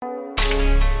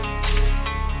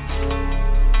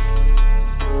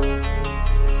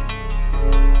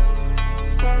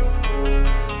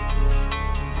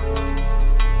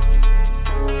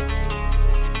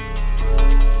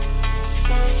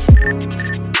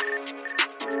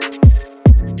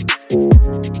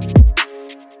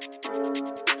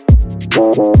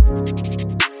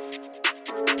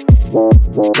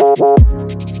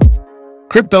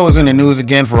Crypto is in the news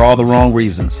again for all the wrong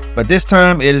reasons, but this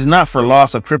time it is not for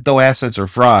loss of crypto assets or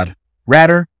fraud.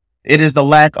 Rather, it is the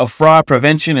lack of fraud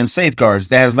prevention and safeguards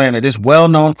that has landed this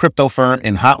well-known crypto firm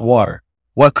in hot water.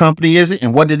 What company is it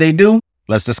and what did they do?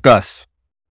 Let's discuss.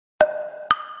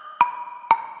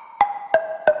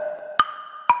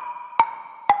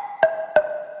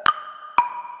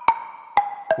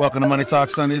 Welcome to Money Talk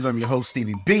Sundays. I'm your host,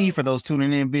 Stevie B. For those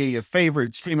tuning in via your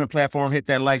favorite streaming platform, hit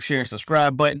that like, share, and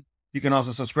subscribe button. You can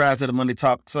also subscribe to the Money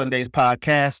Talk Sundays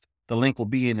podcast. The link will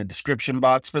be in the description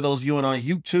box. For those viewing on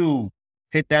YouTube,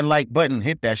 hit that like button,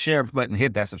 hit that share button,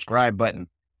 hit that subscribe button.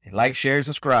 Like, share,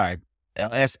 subscribe.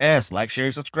 LSS, like,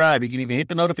 share, subscribe. You can even hit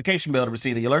the notification bell to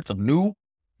receive the alerts of new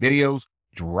videos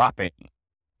dropping.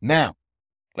 Now,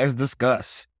 let's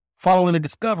discuss. Following the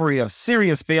discovery of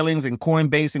serious failings in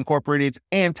Coinbase Incorporated's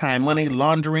anti-money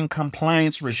laundering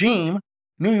compliance regime,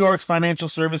 New York's financial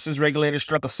services regulator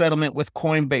struck a settlement with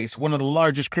Coinbase, one of the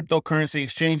largest cryptocurrency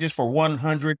exchanges, for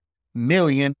 $100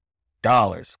 million.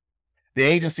 The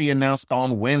agency announced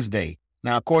on Wednesday.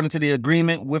 Now, according to the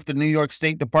agreement with the New York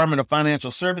State Department of Financial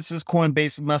Services,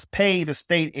 Coinbase must pay the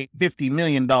state a $50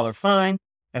 million fine.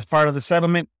 As part of the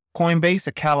settlement, Coinbase,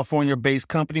 a California-based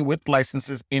company with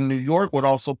licenses in New York, would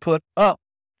also put up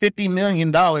 $50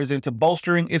 million into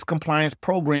bolstering its compliance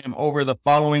program over the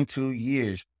following 2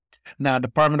 years. Now,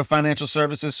 Department of Financial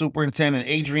Services Superintendent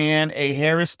Adrienne A.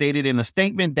 Harris stated in a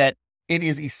statement that it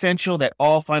is essential that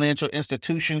all financial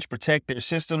institutions protect their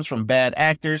systems from bad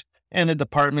actors, and the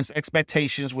department's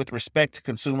expectations with respect to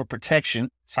consumer protection,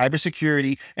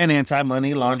 cybersecurity, and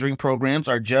anti-money laundering programs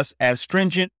are just as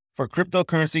stringent for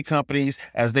cryptocurrency companies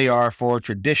as they are for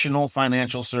traditional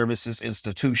financial services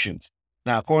institutions.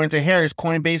 Now, according to Harris,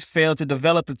 Coinbase failed to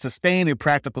develop and sustain a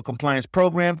practical compliance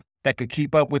program that could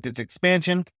keep up with its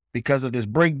expansion. Because of this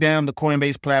breakdown, the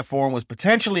Coinbase platform was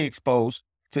potentially exposed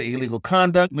to illegal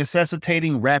conduct,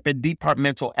 necessitating rapid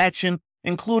departmental action,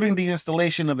 including the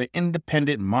installation of an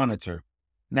independent monitor.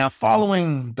 Now,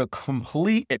 following the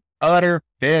complete and utter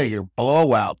failure,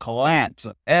 blowout, collapse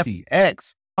of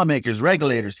FTX, lawmakers,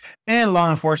 regulators, and law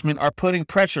enforcement are putting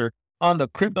pressure on the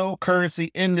cryptocurrency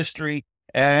industry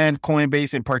and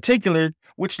Coinbase in particular,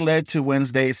 which led to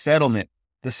Wednesday's settlement.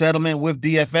 The settlement with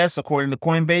DFS, according to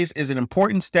Coinbase, is an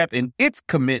important step in its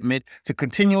commitment to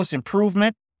continuous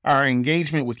improvement, our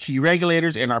engagement with key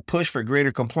regulators, and our push for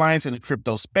greater compliance in the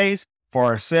crypto space for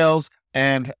ourselves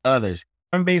and others.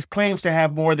 Coinbase claims to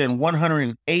have more than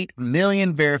 108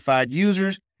 million verified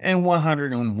users and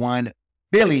 101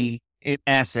 billion in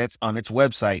assets on its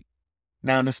website.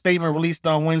 Now, in a statement released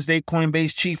on Wednesday,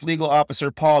 Coinbase Chief Legal Officer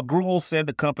Paul Grewal said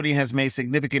the company has made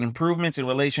significant improvements in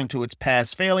relation to its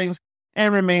past failings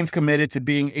and remains committed to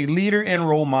being a leader and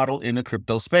role model in the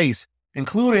crypto space,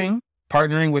 including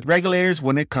partnering with regulators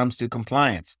when it comes to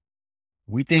compliance.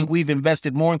 We think we've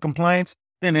invested more in compliance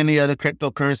than any other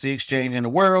cryptocurrency exchange in the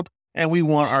world, and we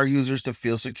want our users to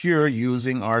feel secure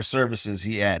using our services,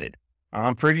 he added.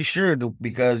 I'm pretty sure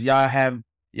because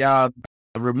y'all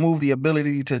removed the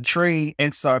ability to trade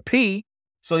XRP.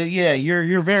 So yeah,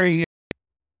 you're very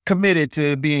committed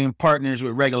to being partners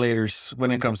with regulators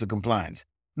when it comes to compliance.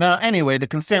 Now, anyway, the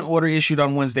consent order issued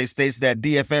on Wednesday states that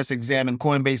DFS examined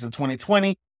Coinbase in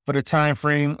 2020 for the time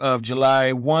frame of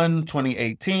July 1,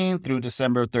 2018 through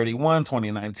December 31,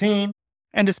 2019,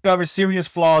 and discovered serious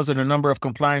flaws in a number of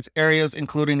compliance areas,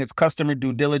 including its customer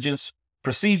due diligence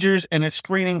procedures and its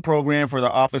screening program for the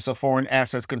Office of Foreign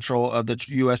Assets Control of the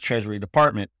U.S. Treasury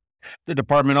Department. The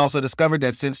department also discovered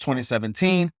that since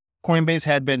 2017, Coinbase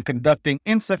had been conducting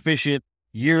insufficient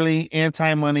yearly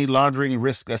anti-money laundering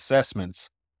risk assessments.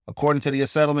 According to the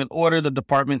settlement order, the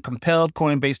department compelled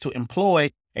Coinbase to employ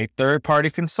a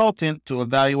third-party consultant to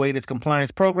evaluate its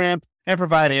compliance program and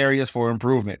provide areas for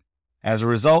improvement. As a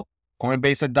result,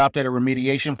 Coinbase adopted a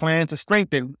remediation plan to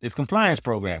strengthen its compliance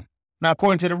program. Now,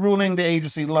 according to the ruling, the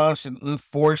agency launched an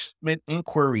enforcement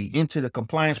inquiry into the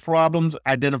compliance problems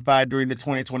identified during the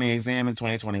 2020 exam in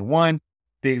 2021.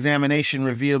 The examination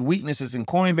revealed weaknesses in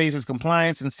Coinbase's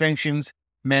compliance and sanctions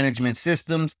management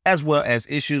systems, as well as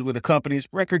issues with the company's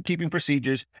record-keeping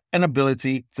procedures and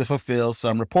ability to fulfill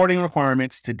some reporting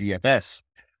requirements to DFS.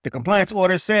 The compliance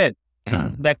order said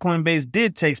that Coinbase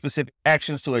did take specific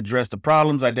actions to address the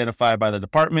problems identified by the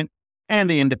department and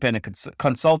the independent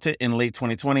consultant in late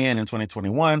 2020 and in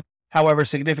 2021. However,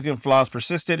 significant flaws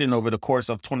persisted, and over the course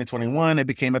of 2021, it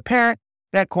became apparent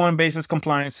that Coinbase's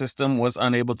compliance system was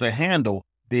unable to handle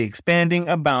the expanding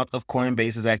amount of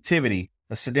Coinbase's activity.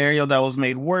 a scenario that was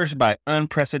made worse by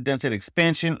unprecedented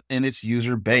expansion in its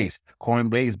user base.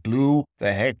 Coinbase blew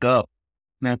the heck up.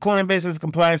 Now, Coinbase's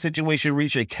compliance situation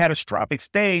reached a catastrophic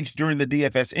stage during the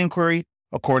DFS inquiry,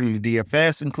 according to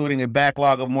DFS, including a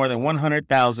backlog of more than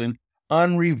 100,000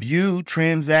 unreviewed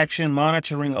transaction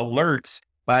monitoring alerts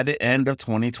by the end of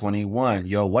 2021.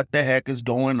 Yo, what the heck is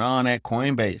going on at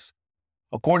Coinbase?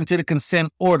 According to the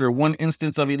consent order, one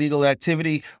instance of illegal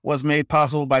activity was made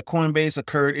possible by Coinbase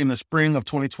occurred in the spring of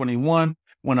 2021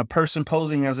 when a person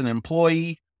posing as an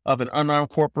employee of an unarmed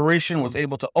corporation was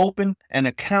able to open an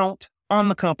account on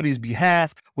the company's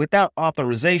behalf without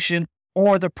authorization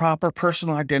or the proper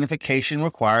personal identification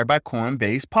required by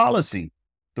Coinbase policy.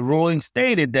 The ruling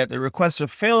stated that the requester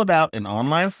filled out an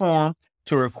online form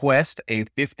to request a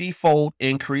 50-fold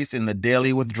increase in the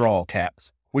daily withdrawal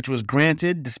caps, which was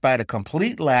granted despite a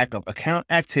complete lack of account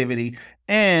activity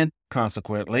and,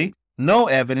 consequently, no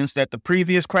evidence that the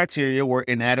previous criteria were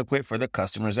inadequate for the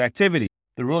customer's activity.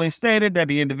 The ruling stated that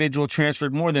the individual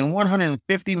transferred more than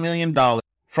 $150 million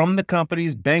from the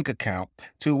company's bank account,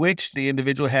 to which the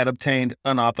individual had obtained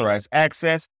unauthorized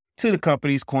access to the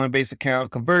company's Coinbase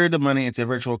account, converted the money into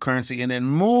virtual currency, and then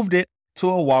moved it to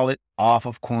a wallet off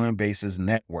of Coinbase's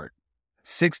network.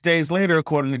 6 days later,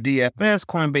 according to DFS,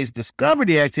 Coinbase discovered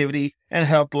the activity and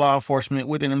helped law enforcement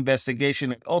with an investigation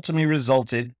that ultimately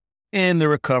resulted in the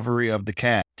recovery of the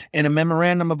cash. In a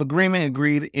memorandum of agreement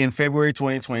agreed in February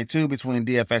 2022 between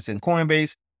DFS and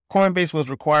Coinbase, Coinbase was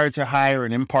required to hire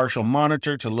an impartial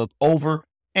monitor to look over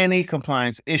any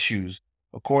compliance issues.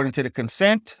 According to the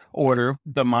consent order,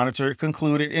 the monitor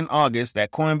concluded in August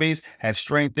that Coinbase had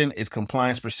strengthened its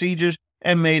compliance procedures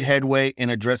and made headway in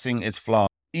addressing its flaws,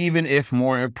 even if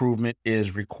more improvement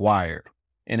is required.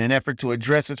 In an effort to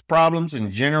address its problems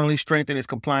and generally strengthen its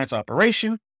compliance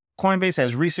operation, Coinbase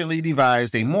has recently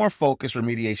devised a more focused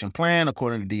remediation plan,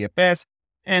 according to DFS,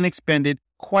 and expended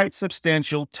quite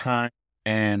substantial time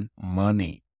and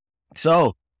money.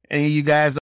 So, any of you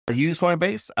guys use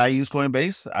Coinbase? I use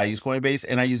Coinbase,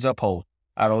 and I use Uphold.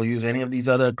 I don't use any of these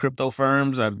other crypto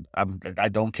firms. I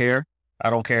don't care. I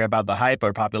don't care about the hype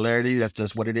or popularity. That's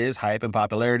just what it is, hype and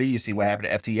popularity. You see what happened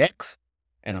to FTX.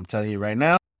 And I'm telling you right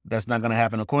now, that's not going to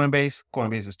happen to Coinbase.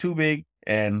 Coinbase is too big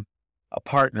and a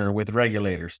partner with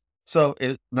regulators. So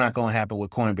it's not going to happen with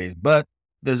Coinbase. But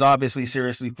there's obviously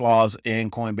seriously flaws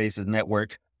in Coinbase's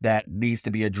network that needs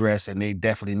to be addressed, and they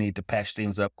definitely need to patch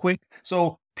things up quick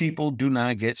so people do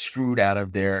not get screwed out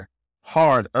of their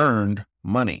hard-earned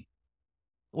money.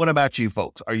 What about you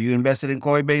folks? Are you invested in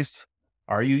Coinbase?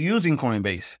 Are you using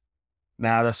Coinbase?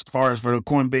 Now, as far as for the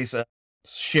Coinbase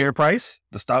share price,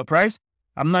 the stock price,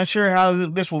 I'm not sure how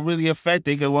this will really affect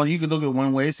it. Well, you could look at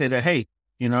one way and say that, hey,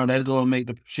 that's going to make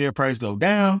the share price go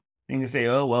down. And you can say,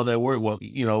 oh, well,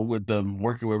 with them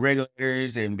working with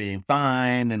regulators and being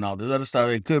fined and all this other stuff,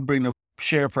 it could bring the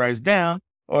share price down.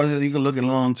 Or you can look at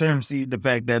long term, see the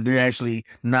fact that they're actually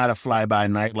not a fly by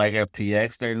night like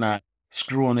FTX. They're not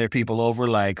screwing their people over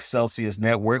like Celsius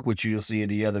Network, which you'll see in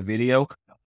the other video.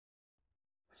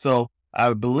 So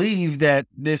I believe that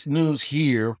this news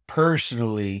here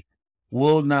personally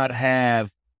will not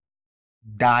have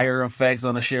dire effects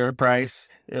on the share price.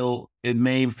 It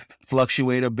may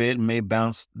fluctuate a bit, may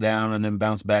bounce down and then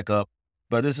bounce back up,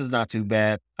 but this is not too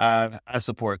bad. I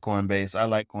support Coinbase. I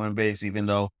like Coinbase, even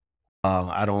though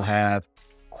I don't have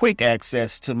quick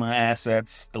access to my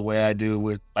assets the way I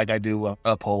do I do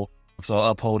Uphold. So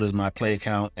Uphold is my play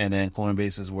account, and then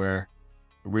Coinbase is where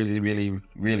really, really,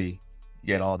 really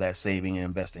get all that saving and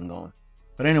investing going.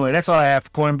 But anyway, that's all I have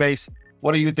for Coinbase.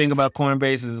 What do you think about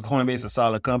Coinbase? Is Coinbase a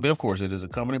solid company? Of course it is a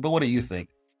company, but what do you think?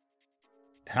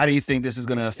 How do you think this is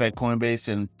going to affect Coinbase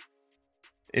and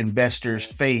investors'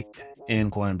 faith in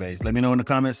Coinbase? Let me know in the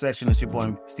comment section. It's your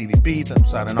boy, Stevie B. I'm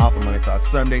signing off on Money Talk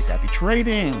Sundays. Happy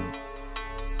trading.